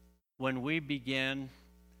 when we begin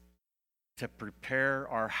to prepare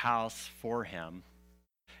our house for Him,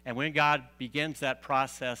 And when God begins that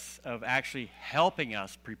process of actually helping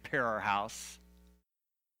us prepare our house,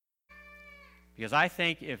 because I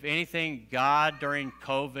think if anything, God during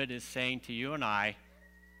COVID is saying to you and I,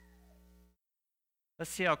 let's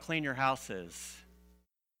see how clean your house is.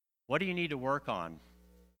 What do you need to work on?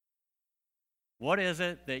 What is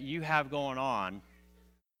it that you have going on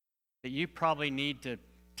that you probably need to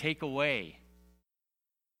take away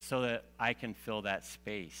so that I can fill that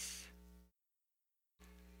space?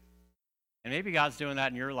 And maybe God's doing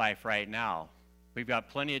that in your life right now. We've got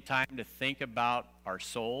plenty of time to think about our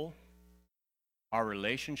soul, our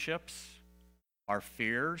relationships, our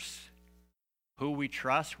fears, who we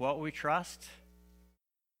trust, what we trust.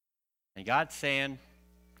 And God's saying,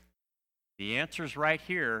 the answer's right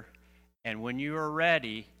here, and when you are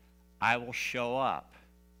ready, I will show up.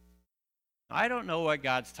 I don't know what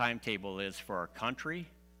God's timetable is for our country,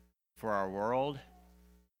 for our world,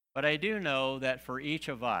 but I do know that for each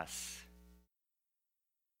of us,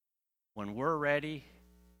 when we're ready,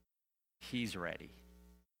 He's ready.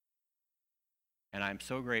 And I'm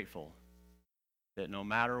so grateful that no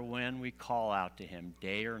matter when we call out to Him,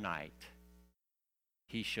 day or night,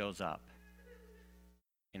 He shows up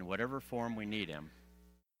in whatever form we need Him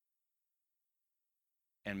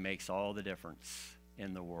and makes all the difference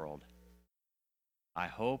in the world. I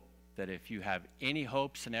hope that if you have any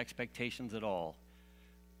hopes and expectations at all,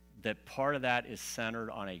 that part of that is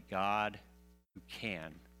centered on a God who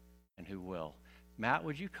can and who will. Matt,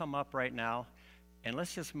 would you come up right now? And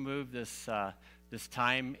let's just move this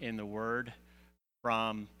time in the Word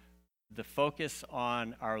from the focus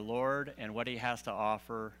on our Lord and what He has to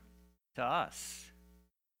offer to us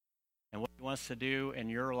and what He wants to do in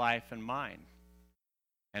your life and mine.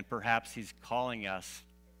 And perhaps He's calling us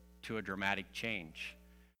to a dramatic change.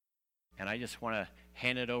 And I just want to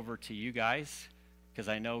hand it over to you guys because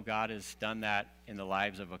I know God has done that in the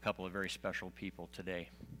lives of a couple of very special people today.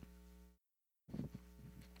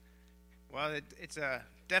 Well, it's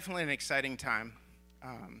definitely an exciting time.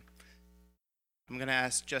 I'm going to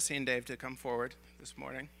ask Jesse and Dave to come forward this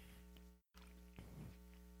morning.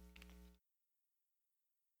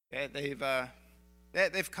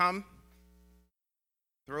 They've come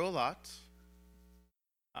through a lot,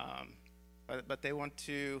 but they want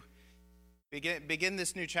to begin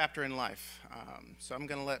this new chapter in life. So I'm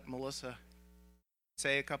going to let Melissa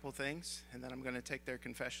say a couple things, and then I'm going to take their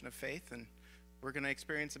confession of faith, and we're going to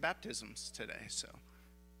experience the baptisms today. So,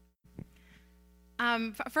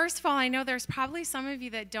 first of all, I know there's probably some of you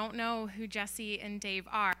that don't know who Jesse and Dave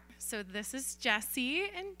are. So this is Jesse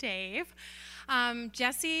and Dave.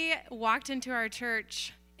 Jesse walked into our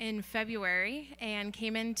church in February and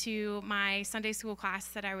came into my Sunday school class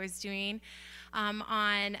that I was doing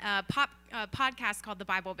on a podcast called The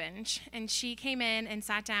Bible Binge. And she came in and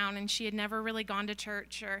sat down, and she had never really gone to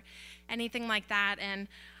church or anything like that. And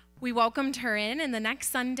we welcomed her in, and the next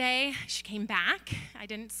Sunday, she came back. I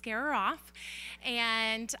didn't scare her off,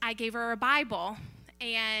 and I gave her a Bible.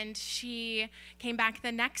 And she came back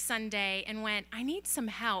the next Sunday and went, I need some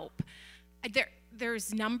help.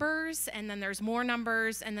 There's numbers, and then there's more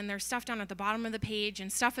numbers, and then there's stuff down at the bottom of the page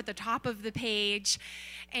and stuff at the top of the page.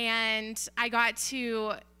 And I got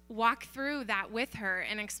to walk through that with her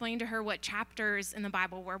and explain to her what chapters in the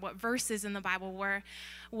Bible were, what verses in the Bible were,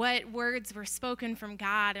 what words were spoken from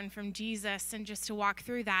God and from Jesus, and just to walk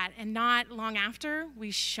through that. And not long after,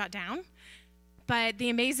 we shut down. But the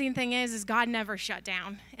amazing thing is God never shut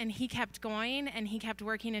down, and He kept going, and He kept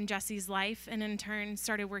working in Jesse's life, and in turn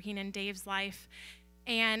started working in Dave's life.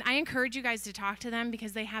 And I encourage you guys to talk to them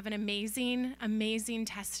because they have an amazing, amazing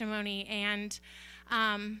testimony. And,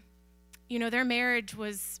 their marriage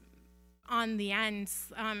was on the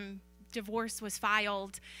ends. Divorce was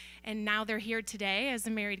filed, and now they're here today as a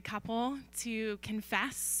married couple to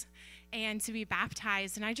confess and to be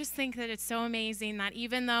baptized. And I just think that it's so amazing that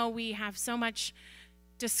even though we have so much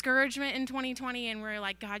discouragement in 2020 and we're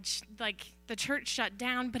like, God, the church shut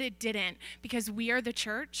down, but it didn't, because we are the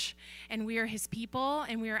church and we are His people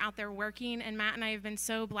and we are out there working. And Matt and I have been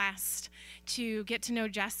so blessed to get to know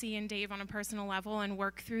Jesse and Dave on a personal level and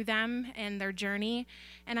work through them and their journey.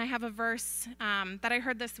 And I have a verse that I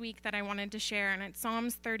heard this week that I wanted to share, and it's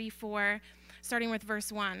Psalms 34, starting with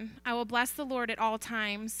verse 1. I will bless the Lord at all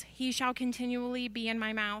times. He shall continually be in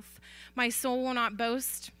my mouth. My soul will not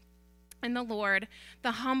boast in the Lord.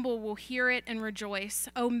 The humble will hear it and rejoice.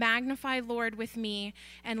 Oh, magnify Lord with me,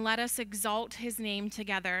 and let us exalt His name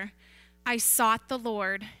together. I sought the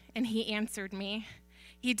Lord, and He answered me.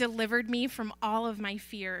 He delivered me from all of my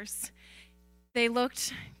fears. They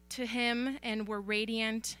looked to Him and were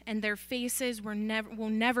radiant, and their faces will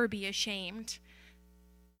never be ashamed.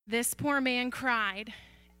 This poor man cried,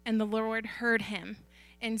 and the Lord heard him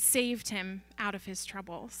and saved him out of his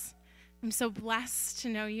troubles. I'm so blessed to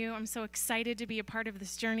know you. I'm so excited to be a part of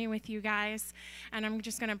this journey with you guys. And I'm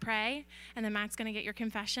just going to pray, and then Matt's going to get your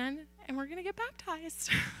confession, and we're going to get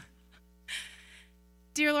baptized.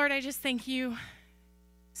 Dear Lord, I just thank you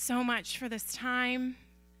so much for this time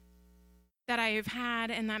that I have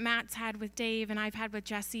had and that Matt's had with Dave and I've had with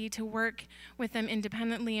Jesse to work with them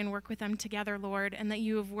independently and work with them together, Lord, and that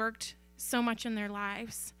you have worked so much in their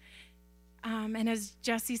lives. And as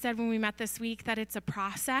Jesse said when we met this week, that it's a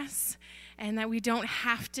process and that we don't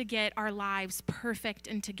have to get our lives perfect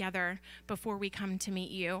and together before we come to meet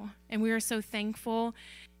you. And we are so thankful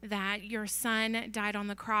that your son died on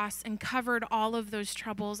the cross and covered all of those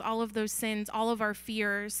troubles, all of those sins, all of our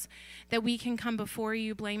fears, that we can come before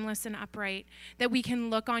you blameless and upright, that we can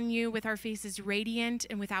look on you with our faces radiant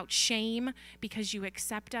and without shame because you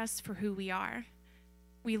accept us for who we are.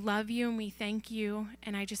 We love you and we thank you,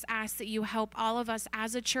 and I just ask that you help all of us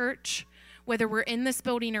as a church, whether we're in this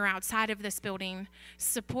building or outside of this building,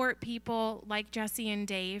 support people like Jesse and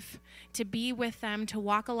Dave, to be with them, to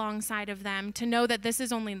walk alongside of them, to know that this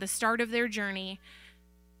is only the start of their journey,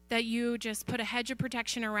 that you just put a hedge of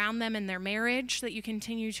protection around them in their marriage, that you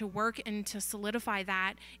continue to work and to solidify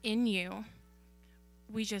that in you.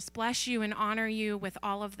 We just bless you and honor you with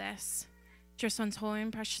all of this. In your son's holy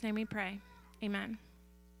and precious name we pray. Amen.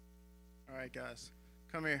 All right, guys,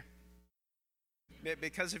 come here.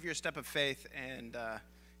 Because of your step of faith and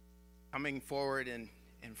coming forward in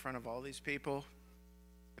front of all these people,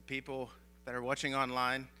 the people that are watching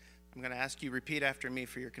online, I'm going to ask you repeat after me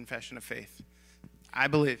for your confession of faith. I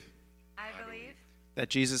believe that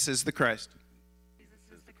Jesus is the Christ,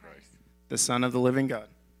 the Son of the living God,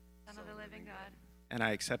 and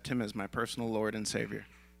I accept him as my personal Lord and Savior.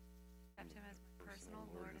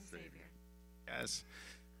 Guys.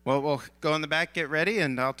 Well, we'll go in the back, get ready,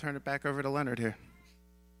 and I'll turn it back over to Leonard here.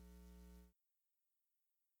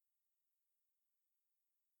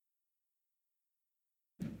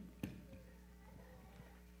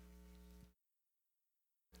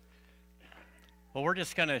 Well, we're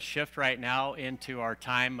just going to shift right now into our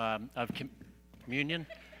time of communion,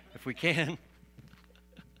 if we can.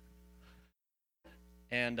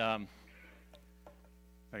 And there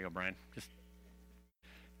you go, Brian. Just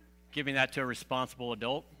giving that to a responsible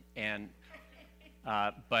adult, and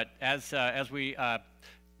but as we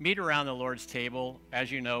meet around the Lord's table, as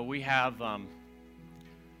you know, we have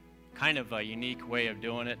kind of a unique way of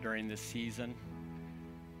doing it during this season.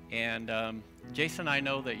 And Jason, I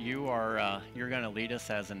know that you're going to lead us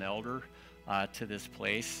as an elder to this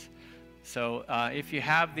place. So if you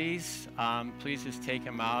have these, please just take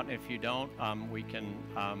them out. If you don't, we can.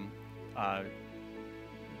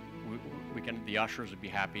 The ushers would be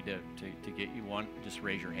happy to get you one. Just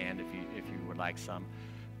raise your hand if you would like some.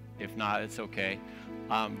 If not, it's okay.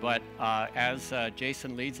 But as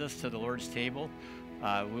Jason leads us to the Lord's table,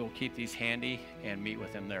 we'll keep these handy and meet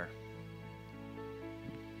with him there.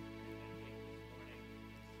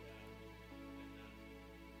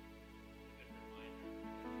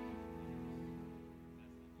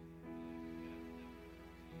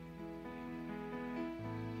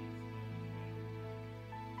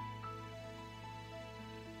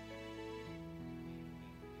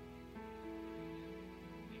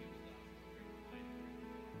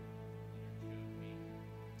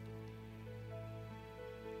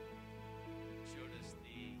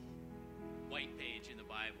 Page in the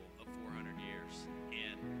Bible of 400 years,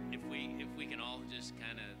 and if we can all just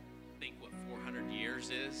kind of think what 400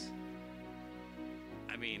 years is,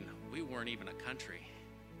 I mean, we weren't even a country.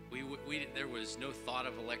 There was no thought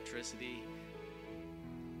of electricity,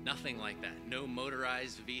 nothing like that, no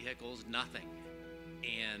motorized vehicles, nothing.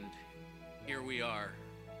 And here we are,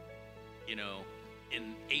 in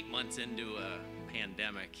 8 months into a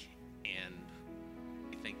pandemic, and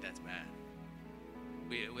we think that's bad.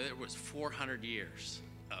 There was 400 years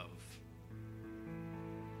of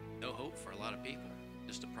no hope for a lot of people,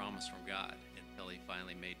 just a promise from God, until he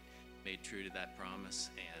finally made true to that promise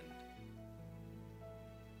and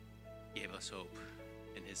gave us hope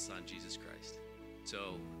in his son, Jesus Christ.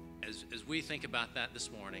 So as we think about that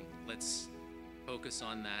this morning, let's focus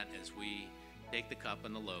on that as we take the cup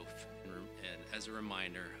and the loaf and as a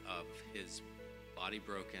reminder of his body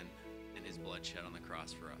broken and his blood shed on the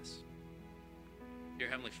cross for us. Dear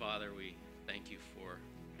Heavenly Father, we thank you for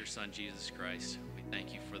your Son, Jesus Christ. We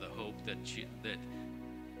thank you for the hope that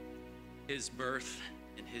his birth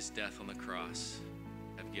and his death on the cross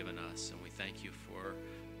have given us. And we thank you for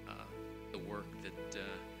the work that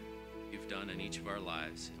you've done in each of our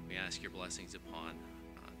lives. And we ask your blessings upon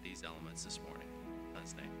these elements this morning. In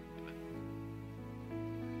God's name, amen.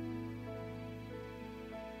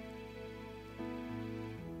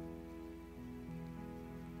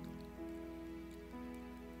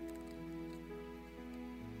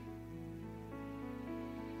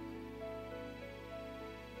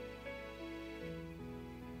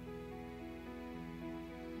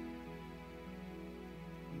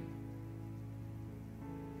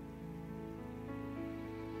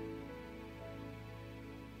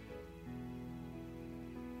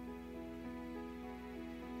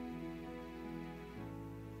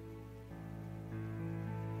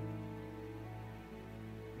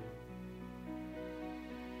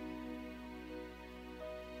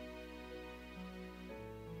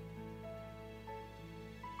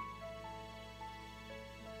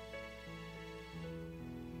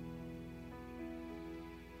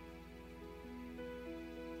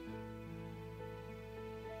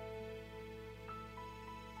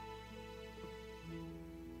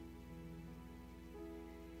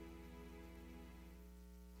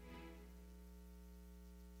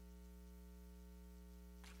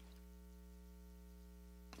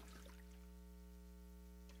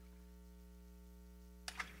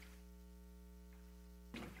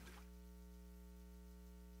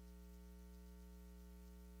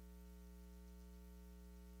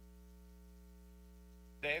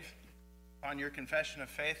 Dave, upon your confession of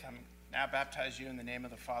faith, I'm now baptize you in the name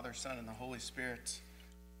of the Father, Son, and the Holy Spirit.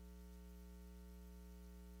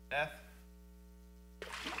 Death,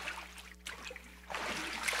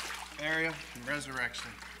 burial, and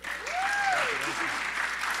resurrection.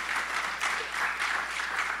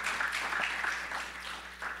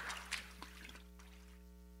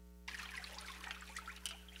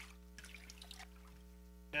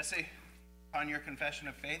 Jesse, upon your confession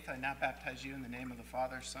of faith, I now baptize you in the name of the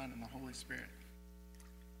Father, Son, and the Holy Spirit.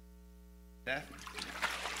 Death,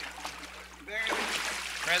 burial,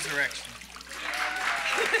 resurrection.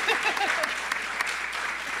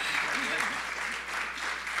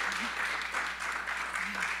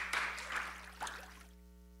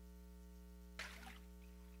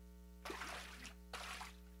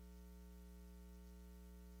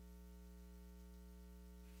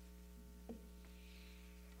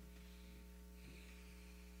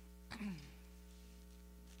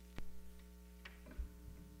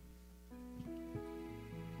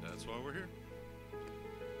 That's why we're here.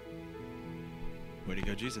 Way to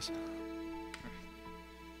go, Jesus.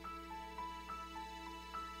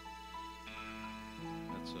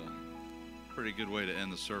 That's a pretty good way to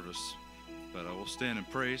end the service, but I will stand in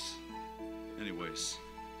praise anyways.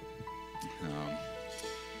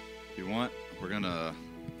 If you want, we've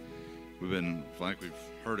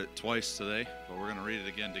heard it twice today, but we're going to read it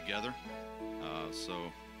again together.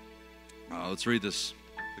 So let's read this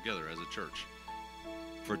together as a church.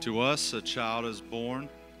 For to us a child is born,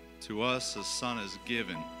 to us a son is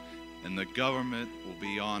given, and the government will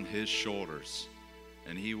be on his shoulders.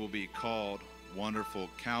 And he will be called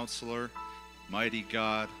Wonderful Counselor, Mighty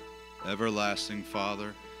God, Everlasting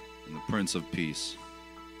Father, and the Prince of Peace.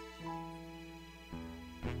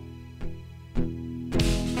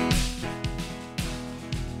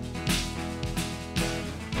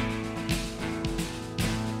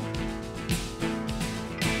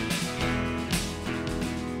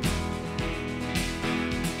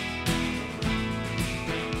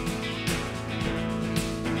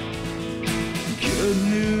 Good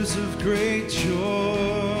news of great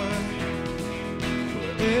joy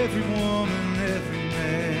for every woman, every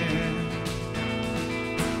man.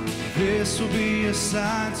 This will be a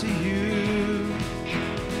sign to you,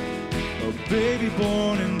 a baby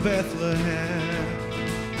born in Bethlehem.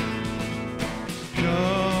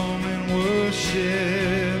 Come and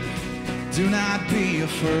worship, do not be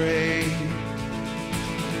afraid.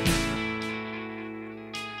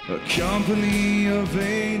 A company of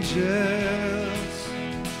angels,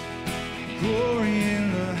 glory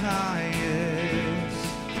in the highest,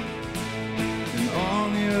 and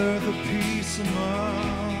on the earth a peace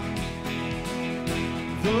among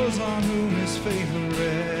those on whom his favor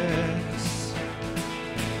rests.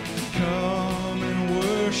 Come and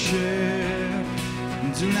worship,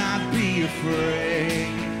 and do not be afraid.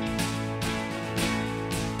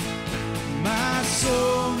 My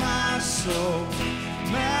soul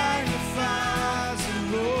magnifies the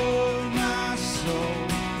Lord, my soul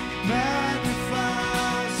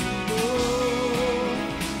magnifies the Lord.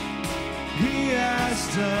 He has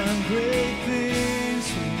done great things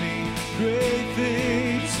for me, great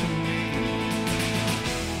things for me.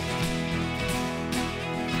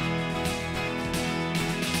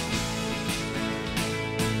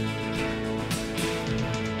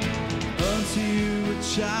 Unto you a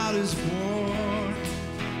child is born,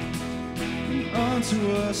 and unto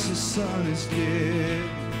us a son is given.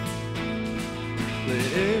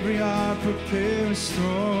 Let every heart prepare his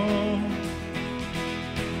throne,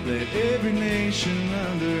 let every nation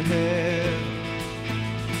under heaven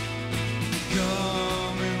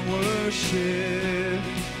come and worship,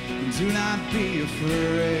 and do not be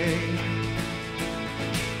afraid.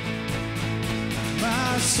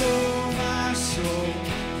 My soul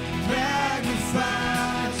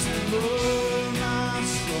magnifies the Lord, my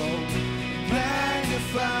soul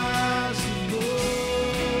magnifies the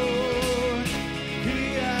Lord. He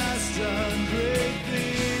has done great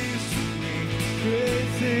things for me, great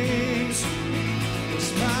things for me. Yes,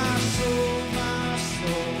 my soul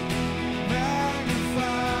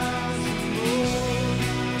magnifies the Lord,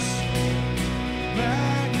 my soul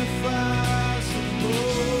magnifies the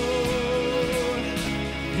Lord.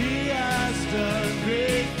 He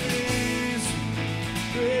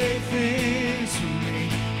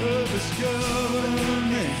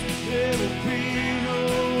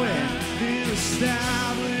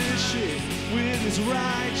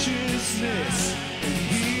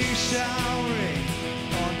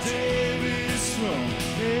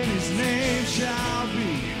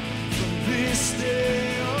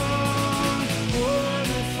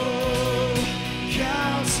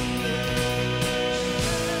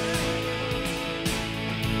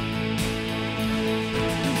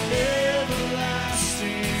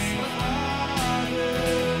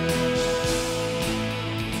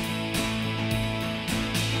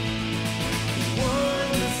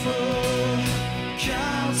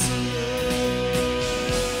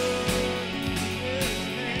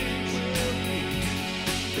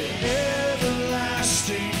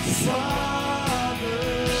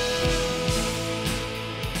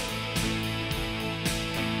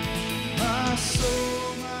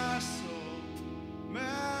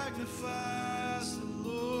magnifies the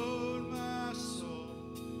Lord, my soul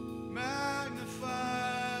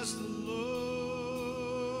magnifies the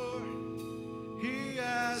Lord. He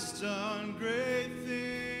has done great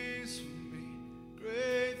things for me,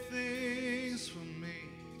 great things for me.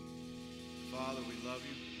 Father, we love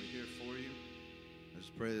you. We're here for you. I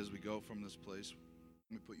just pray that as we go from this place,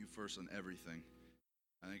 we put you first in everything.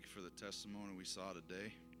 I thank you for the testimony we saw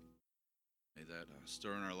today. May that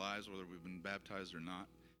stir in our lives, whether we've been baptized or not.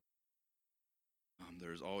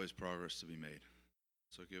 There's always progress to be made.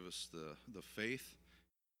 So give us the faith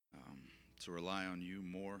to rely on you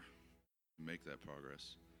more to make that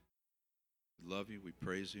progress. We love you. We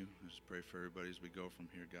praise you. I just pray for everybody as we go from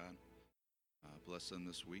here, God. Bless them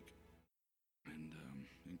this week. And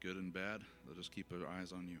in good and bad, let us keep our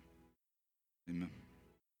eyes on you. Amen.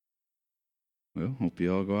 Well, hope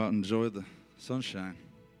you all go out and enjoy the sunshine.